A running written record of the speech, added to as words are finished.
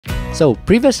So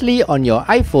previously on your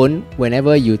iPhone,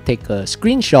 whenever you take a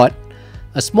screenshot,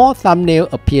 a small thumbnail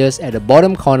appears at the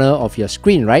bottom corner of your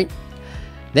screen, right?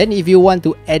 Then if you want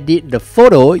to edit the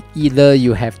photo, either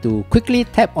you have to quickly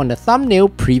tap on the thumbnail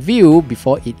preview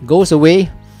before it goes away,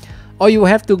 or you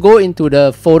have to go into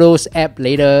the Photos app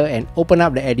later and open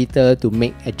up the editor to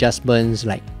make adjustments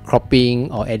like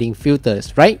cropping or adding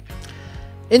filters, right?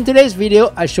 In today's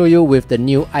video, I show you with the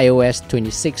new iOS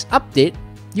 26 update,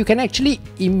 you can actually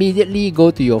immediately go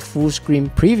to your full screen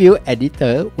preview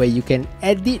editor where you can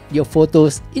edit your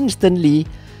photos instantly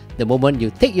the moment you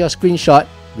take your screenshot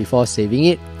before saving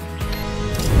it.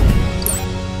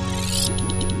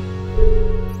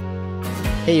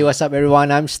 Hey, what's up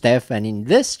everyone, I'm Steph, and in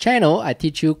this channel I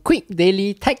teach you quick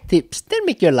daily tech tips that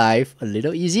make your life a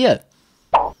little easier.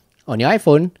 On your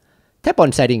iPhone, tap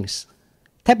on Settings,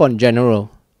 tap on General,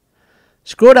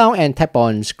 scroll down and tap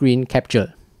on Screen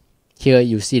Capture. Here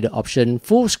you see the option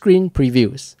Full Screen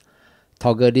Previews.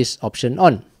 Toggle this option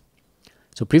on.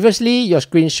 So previously your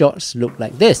screenshots looked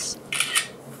like this.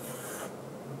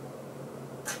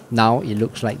 Now it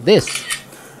looks like this.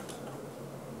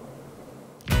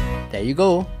 There you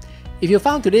go. If you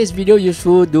found today's video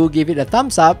useful, do give it a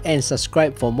thumbs up and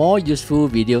subscribe for more useful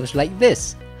videos like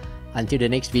this. Until the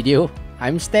next video,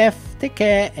 I'm Steph, take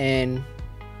care and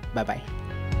bye bye.